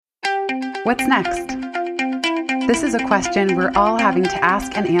What's next? This is a question we're all having to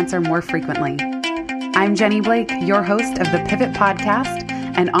ask and answer more frequently. I'm Jenny Blake, your host of the Pivot Podcast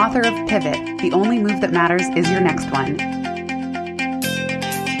and author of Pivot, The Only Move That Matters Is Your Next One.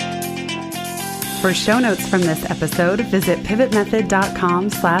 For show notes from this episode, visit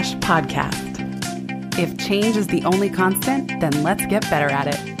pivotmethod.com/podcast. If change is the only constant, then let's get better at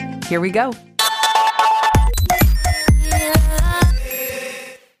it. Here we go.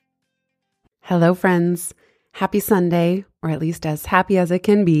 Hello, friends. Happy Sunday, or at least as happy as it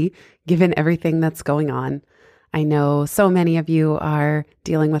can be, given everything that's going on. I know so many of you are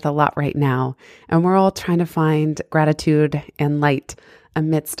dealing with a lot right now, and we're all trying to find gratitude and light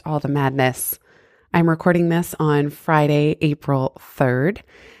amidst all the madness. I'm recording this on Friday, April 3rd,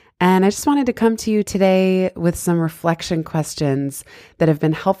 and I just wanted to come to you today with some reflection questions that have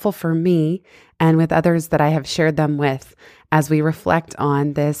been helpful for me and with others that I have shared them with as we reflect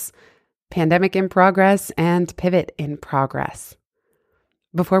on this pandemic in progress and pivot in progress.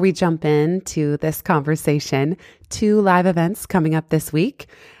 Before we jump into this conversation, 2 live events coming up this week.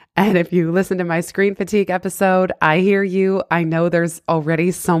 And if you listen to my screen fatigue episode, I hear you. I know there's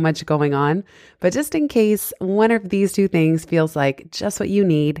already so much going on, but just in case one of these 2 things feels like just what you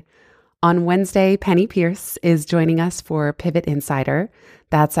need, on Wednesday, Penny Pierce is joining us for Pivot Insider.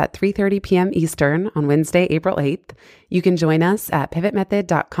 That's at 3:30 p.m. Eastern on Wednesday, April 8th. You can join us at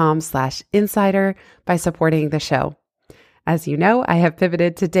pivotmethod.com/insider by supporting the show. As you know, I have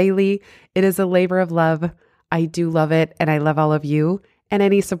pivoted to daily. It is a labor of love. I do love it, and I love all of you. And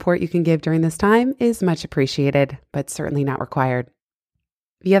any support you can give during this time is much appreciated, but certainly not required.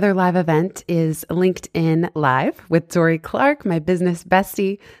 The other live event is LinkedIn Live with Dory Clark, my business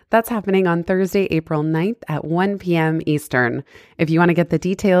bestie. That's happening on Thursday, April 9th at 1 p.m. Eastern. If you want to get the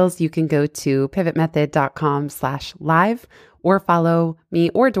details, you can go to pivotmethod.com/live or follow me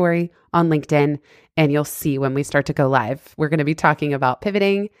or Dory on LinkedIn, and you'll see when we start to go live. We're going to be talking about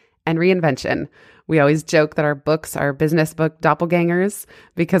pivoting and reinvention. We always joke that our books are business book doppelgangers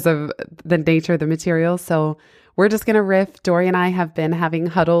because of the nature of the material. So we're just going to riff. Dory and I have been having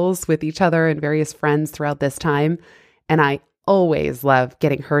huddles with each other and various friends throughout this time. And I always love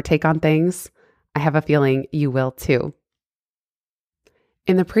getting her take on things. I have a feeling you will too.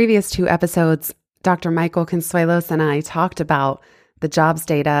 In the previous 2 episodes, Dr. Michael Consuelos and I talked about the jobs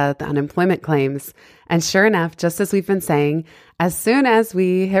data, the unemployment claims. And sure enough, just as we've been saying, as soon as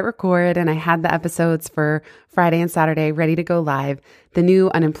we hit record and I had the episodes for Friday and Saturday ready to go live, the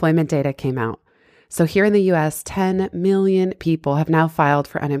new unemployment data came out. So here in the US, 10 million people have now filed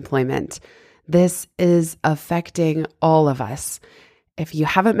for unemployment. This is affecting all of us. If you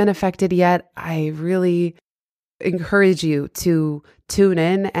haven't been affected yet, I really encourage you to tune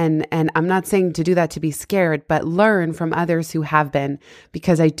in. And I'm not saying to do that to be scared, but learn from others who have been,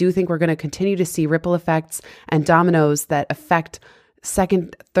 because I do think we're going to continue to see ripple effects and dominoes that affect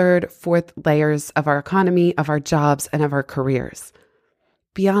 2nd, 3rd, 4th layers of our economy, of our jobs, and of our careers.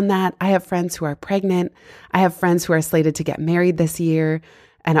 Beyond that, I have friends who are pregnant. I have friends who are slated to get married this year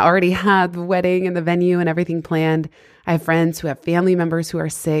and already had the wedding and the venue and everything planned. I have friends who have family members who are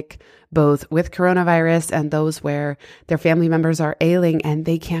sick, both with coronavirus and those where their family members are ailing and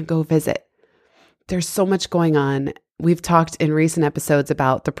they can't go visit. There's so much going on. We've talked in recent episodes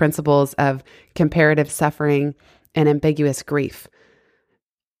about the principles of comparative suffering and ambiguous grief.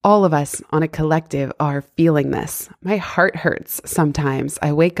 All of us on a collective are feeling this. My heart hurts sometimes.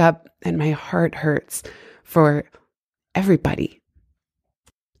 I wake up and my heart hurts for everybody.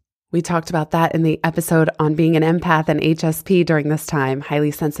 We talked about that in the episode on being an empath and HSP during this time,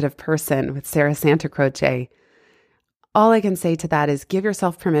 highly sensitive person, with Sarah Santacroce. All I can say to that is give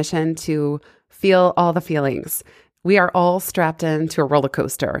yourself permission to feel all the feelings. We are all strapped into a roller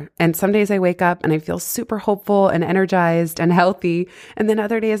coaster. And some days I wake up and I feel super hopeful and energized and healthy. And then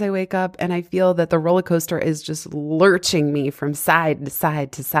other days I wake up and I feel that the roller coaster is just lurching me from side to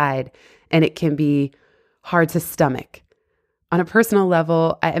side to side. And it can be hard to stomach. On a personal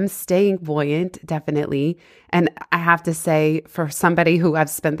level, I am staying buoyant, definitely. And I have to say, for somebody who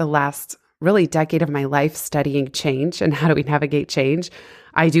I've spent the last really decade of my life studying change and how do we navigate change,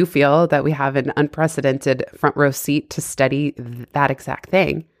 I do feel that we have an unprecedented front row seat to study that exact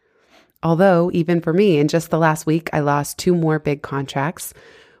thing. Although, even for me, in just the last week, I lost 2 more big contracts,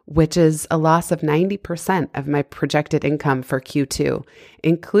 which is a loss of 90% of my projected income for Q2,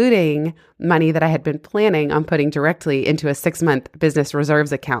 including money that I had been planning on putting directly into a 6-month business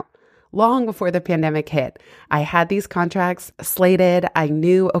reserves account. Long before the pandemic hit, I had these contracts slated. I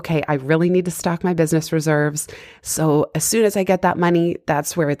knew, okay, I really need to stock my business reserves. So as soon as I get that money,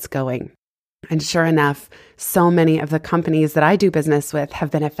 that's where it's going. And sure enough, so many of the companies that I do business with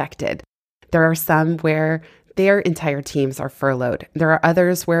have been affected. There are some where their entire teams are furloughed. There are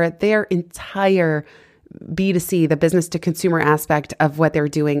others where their entire B2C, the business to consumer aspect of what they're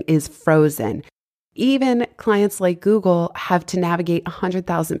doing, is frozen. Even clients like Google have to navigate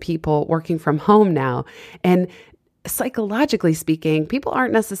 100,000 people working from home now. And psychologically speaking, people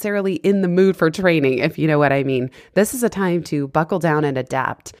aren't necessarily in the mood for training, if you know what I mean. This is a time to buckle down and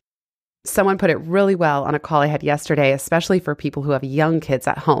adapt. Someone put it really well on a call I had yesterday, especially for people who have young kids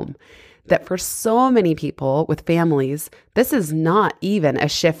at home, that for so many people with families, this is not even a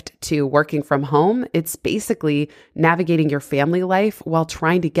shift to working from home. It's basically navigating your family life while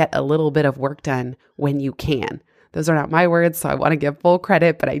trying to get a little bit of work done when you can. Those are not my words, so I want to give full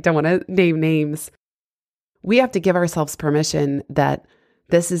credit, but I don't want to name names. We have to give ourselves permission that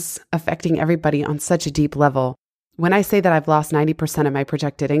this is affecting everybody on such a deep level. When I say that I've lost 90% of my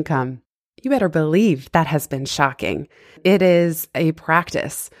projected income, you better believe that has been shocking. It is a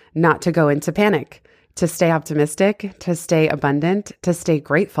practice not to go into panic, to stay optimistic, to stay abundant, to stay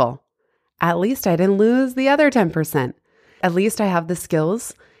grateful. At least I didn't lose the other 10%. At least I have the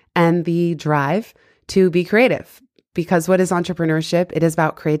skills and the drive to be creative. Because what is entrepreneurship? It is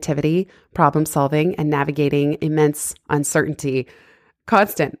about creativity, problem solving, and navigating immense uncertainty,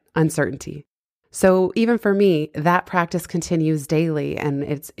 constant uncertainty. So even for me, that practice continues daily, and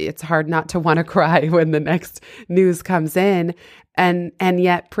it's hard not to want to cry when the next news comes in, and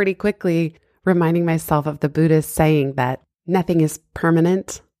yet pretty quickly reminding myself of the Buddhist saying that nothing is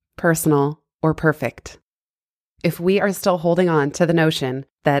permanent, personal, or perfect. If we are still holding on to the notion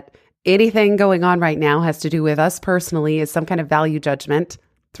that anything going on right now has to do with us personally is some kind of value judgment,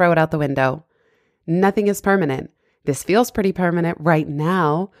 throw it out the window. Nothing is permanent. This feels pretty permanent right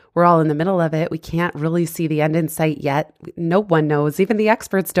now. We're all in the middle of it. We can't really see the end in sight yet. No one knows. Even the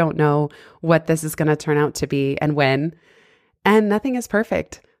experts don't know what this is going to turn out to be and when. And nothing is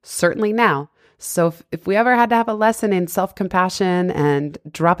perfect, certainly now. So if we ever had to have a lesson in self-compassion and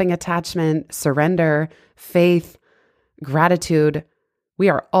dropping attachment, surrender, faith, gratitude, we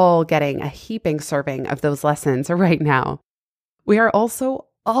are all getting a heaping serving of those lessons right now. We are also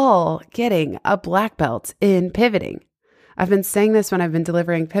all getting a black belt in pivoting. I've been saying this when I've been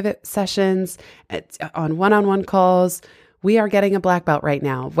delivering pivot sessions on one-on-one calls. We are getting a black belt right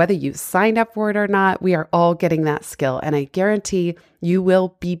now. Whether you signed up for it or not, we are all getting that skill. And I guarantee you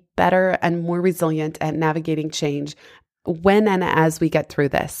will be better and more resilient at navigating change when and as we get through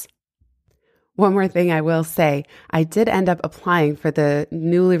this. One more thing I will say, I did end up applying for the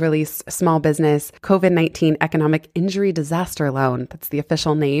newly released small business COVID-19 Economic Injury Disaster Loan. That's the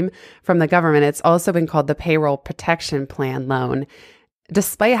official name from the government. It's also been called the Payroll Protection Plan Loan.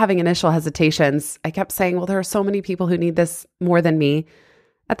 Despite having initial hesitations, I kept saying, well, there are so many people who need this more than me.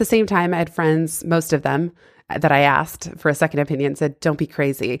 At the same time, I had friends, most of them, that I asked for a second opinion, said, don't be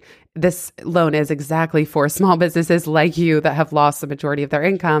crazy. This loan is exactly for small businesses like you that have lost the majority of their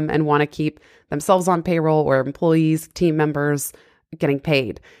income and want to keep themselves on payroll or employees, team members getting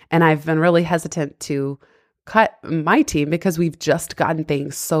paid. And I've been really hesitant to cut my team because we've just gotten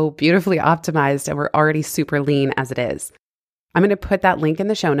things so beautifully optimized and we're already super lean as it is. I'm going to put that link in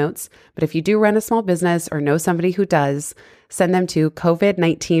the show notes, but if you do run a small business or know somebody who does, send them to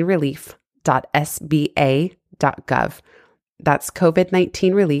covid19relief.sba.gov. That's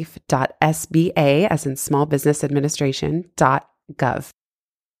covid19relief.sba, as in Small Business Administration.gov.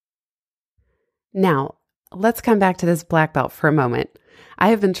 Now, let's come back to this black belt for a moment. I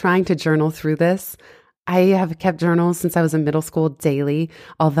have been trying to journal through this. I have kept journals since I was in middle school daily,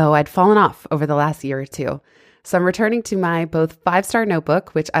 although I'd fallen off over the last year or two. So I'm returning to my both 5-star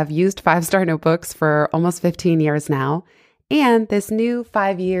notebook, which I've used 5-star notebooks for almost 15 years now, and this new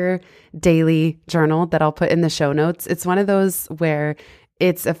 5-year daily journal that I'll put in the show notes. It's one of those where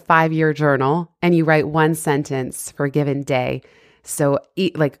it's a 5-year journal and you write one sentence for a given day. So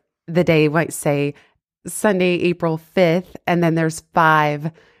like the day might say Sunday, April 5th, and then there's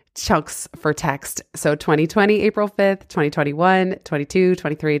 5 chunks for text. So 2020, April 5th, 2021, 22,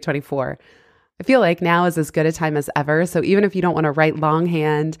 23, 24. I feel like now is as good a time as ever. So even if you don't want to write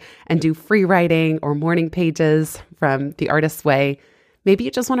longhand and do free writing or morning pages from The Artist's Way, maybe you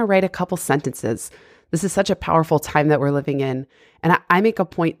just want to write a couple sentences. This is such a powerful time that we're living in. And I make a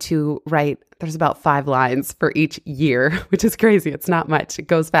point to write, there's about 5 lines for each year, which is crazy. It's not much. It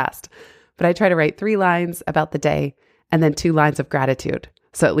goes fast. But I try to write 3 lines about the day and then 2 lines of gratitude.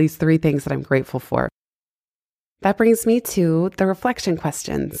 So at least 3 things that I'm grateful for. That brings me to the reflection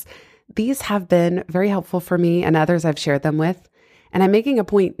questions. These have been very helpful for me and others I've shared them with. And I'm making a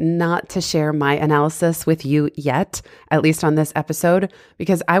point not to share my analysis with you yet, at least on this episode,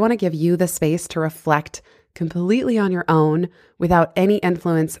 because I want to give you the space to reflect completely on your own without any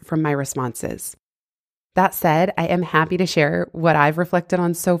influence from my responses. That said, I am happy to share what I've reflected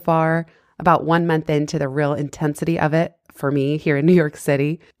on so far, about 1 month into the real intensity of it for me here in New York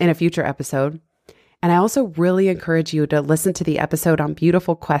City, in a future episode. And I also really encourage you to listen to the episode on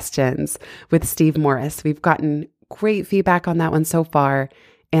beautiful questions with Steve Morris. We've gotten great feedback on that one so far.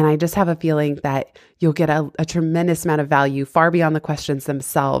 And I just have a feeling that you'll get a tremendous amount of value far beyond the questions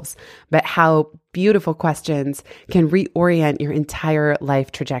themselves, but how beautiful questions can reorient your entire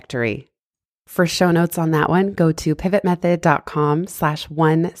life trajectory. For show notes on that one, go to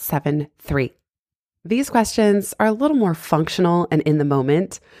pivotmethod.com/173. These questions are a little more functional and in the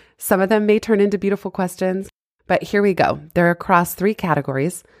moment. Some of them may turn into beautiful questions, but here we go. They're across 3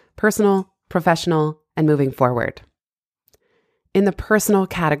 categories: personal, professional, and moving forward. In the personal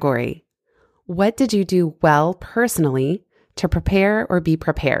category, what did you do well personally to prepare or be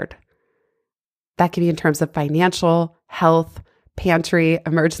prepared? That can be in terms of financial, health, pantry,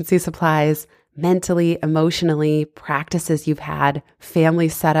 emergency supplies, mentally, emotionally, practices you've had, family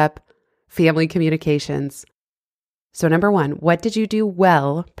setup, family communications. So number 1, what did you do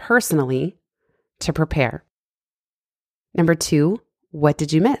well personally to prepare? Number 2, what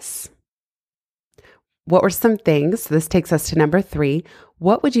did you miss? What were some things, this takes us to number 3,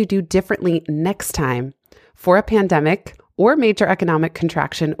 what would you do differently next time for a pandemic or major economic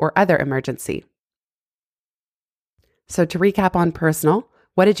contraction or other emergency? So to recap on personal,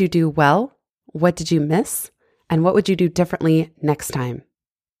 what did you do well? What did you miss? And what would you do differently next time?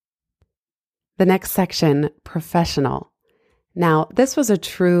 The next section, professional. Now, this was a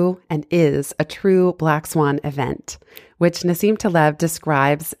true and is a true Black Swan event, which Nassim Taleb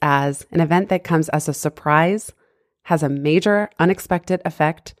describes as an event that comes as a surprise, has a major unexpected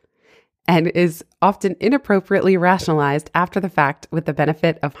effect, and is often inappropriately rationalized after the fact with the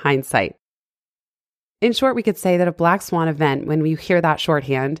benefit of hindsight. In short, we could say that a Black Swan event, when we hear that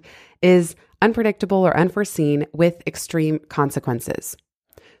shorthand, is unpredictable or unforeseen with extreme consequences.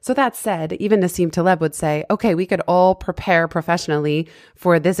 So that said, even Nassim Taleb would say, okay, we could all prepare professionally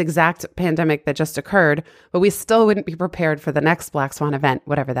for this exact pandemic that just occurred, but we still wouldn't be prepared for the next Black Swan event,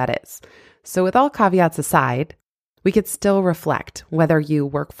 whatever that is. So with all caveats aside, we could still reflect whether you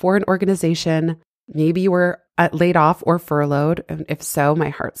work for an organization, maybe you were laid off or furloughed. And if so, my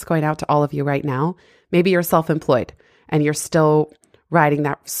heart's going out to all of you right now. Maybe you're self-employed and you're still riding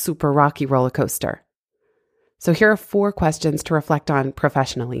that super rocky roller coaster. So here are 4 questions to reflect on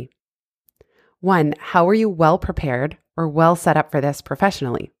professionally. 1, how are you well prepared or well set up for this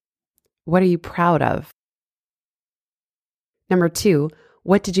professionally? What are you proud of? Number 2,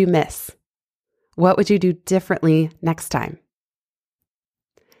 what did you miss? What would you do differently next time?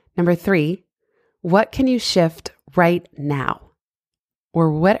 Number 3, what can you shift right now?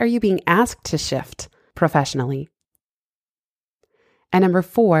 Or what are you being asked to shift professionally? And number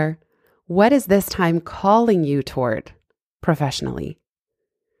 4, what is this time calling you toward professionally?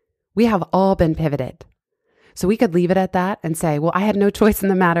 We have all been pivoted. So we could leave it at that and say, well, I had no choice in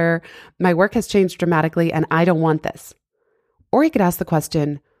the matter. My work has changed dramatically and I don't want this. Or you could ask the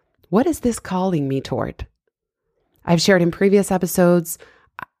question, what is this calling me toward? I've shared in previous episodes,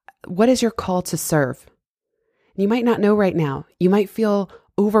 what is your call to serve? You might not know right now. You might feel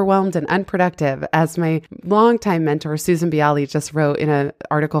overwhelmed and unproductive, as my longtime mentor, Susan Bialy, just wrote in an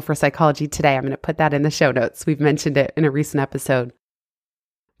article for Psychology Today. I'm going to put that in the show notes. We've mentioned it in a recent episode.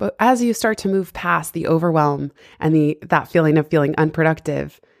 But as you start to move past the overwhelm and that feeling of feeling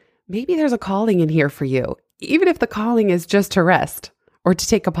unproductive, maybe there's a calling in here for you, even if the calling is just to rest or to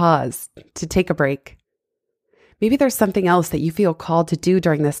take a pause, to take a break. Maybe there's something else that you feel called to do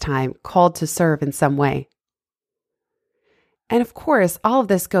during this time, called to serve in some way. And of course, all of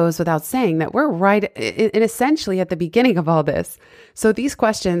this goes without saying that we're right in essentially at the beginning of all this. So these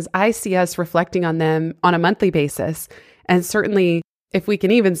questions, I see us reflecting on them on a monthly basis. And certainly, if we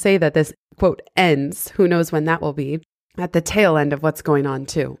can even say that this, quote, ends, who knows when that will be, at the tail end of what's going on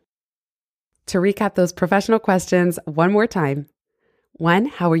too. To recap those professional questions one more time. 1,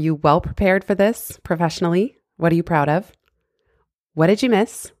 how are you well prepared for this professionally? What are you proud of? What did you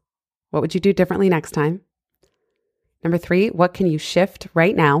miss? What would you do differently next time? Number 3, what can you shift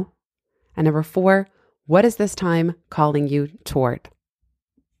right now? And number 4, what is this time calling you toward?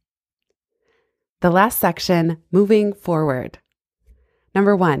 The last section, moving forward.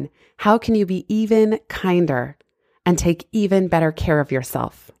 Number 1, how can you be even kinder and take even better care of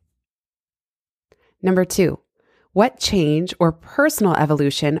yourself? Number 2, what change or personal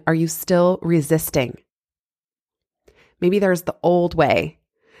evolution are you still resisting? Maybe there's the old way,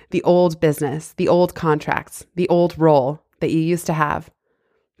 the old business, the old contracts, the old role that you used to have,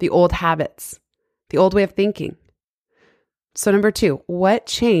 the old habits, the old way of thinking. So number 2, what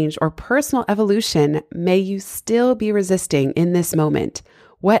change or personal evolution may you still be resisting in this moment?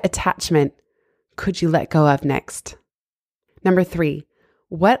 What attachment could you let go of next? Number 3,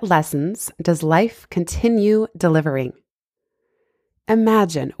 what lessons does life continue delivering?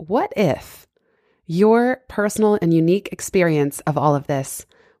 Imagine, what if your personal and unique experience of all of this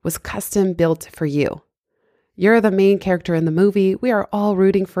was custom built for you? You're the main character in the movie. We are all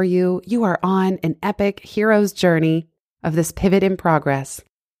rooting for you. You are on an epic hero's journey of this pivot in progress.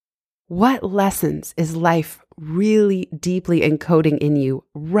 What lessons is life really deeply encoding in you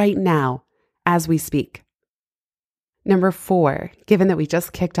right now as we speak? Number 4, given that we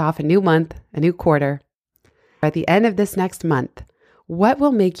just kicked off a new month, a new quarter, at the end of this next month, what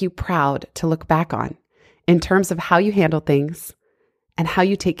will make you proud to look back on in terms of how you handle things and how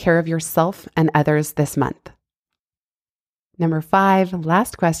you take care of yourself and others this month? Number 5,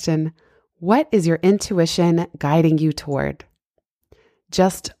 last question. What is your intuition guiding you toward?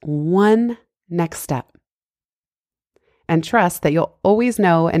 Just one next step. And trust that you'll always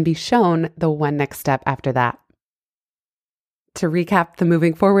know and be shown the one next step after that. To recap the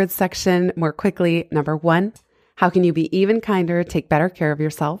moving forward section more quickly, number 1, how can you be even kinder, take better care of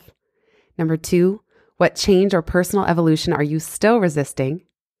yourself? Number 2, what change or personal evolution are you still resisting?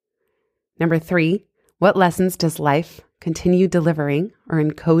 Number 3, what lessons does life continue delivering or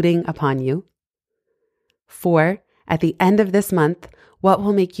encoding upon you? 4, at the end of this month, what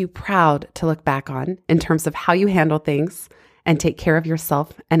will make you proud to look back on in terms of how you handle things and take care of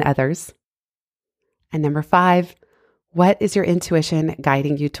yourself and others? And number 5, what is your intuition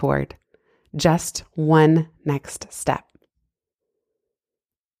guiding you toward? Just one next step.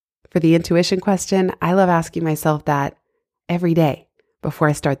 For the intuition question, I love asking myself that every day before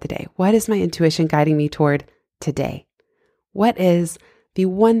I start the day. What is my intuition guiding me toward today? What is the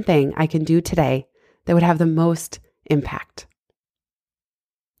one thing I can do today that would have the most impact?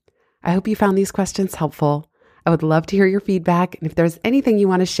 I hope you found these questions helpful. I would love to hear your feedback. And if there's anything you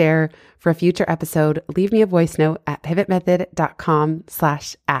want to share for a future episode, leave me a voice note at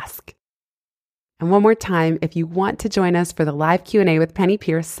pivotmethod.com/ask. And one more time, if you want to join us for the live Q&A with Penny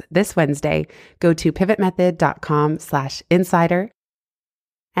Pierce this Wednesday, go to pivotmethod.com/insider.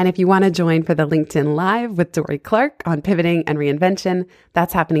 And if you want to join for the LinkedIn Live with Dory Clark on pivoting and reinvention,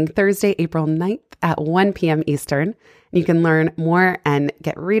 that's happening Thursday, April 9th at 1 p.m. Eastern. You can learn more and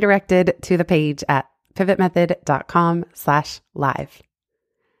get redirected to the page at pivotmethod.com/live.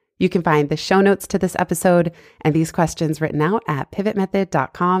 You can find the show notes to this episode and these questions written out at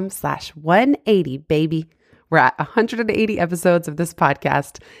pivotmethod.com/180, baby. We're at 180 episodes of this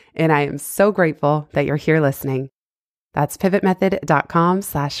podcast, and I am so grateful that you're here listening. That's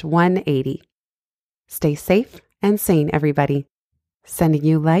pivotmethod.com/180. Stay safe and sane, everybody. Sending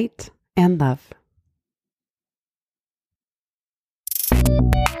you light and love.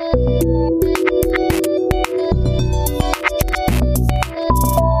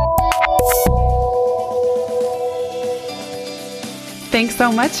 Thanks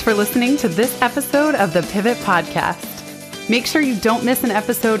so much for listening to this episode of the Pivot Podcast. Make sure you don't miss an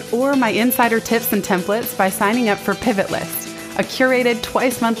episode or my insider tips and templates by signing up for Pivot List, a curated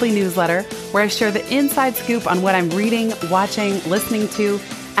twice monthly newsletter where I share the inside scoop on what I'm reading, watching, listening to,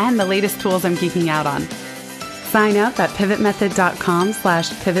 and the latest tools I'm geeking out on. Sign up at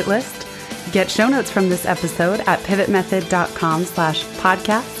pivotmethod.com/pivotlist. Get show notes from this episode at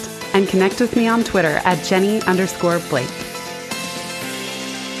pivotmethod.com/podcast and connect with me on Twitter at Jenny_Blake.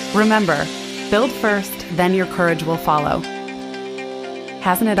 Remember, build first, then your courage will follow.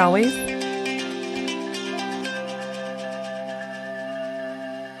 Hasn't it always?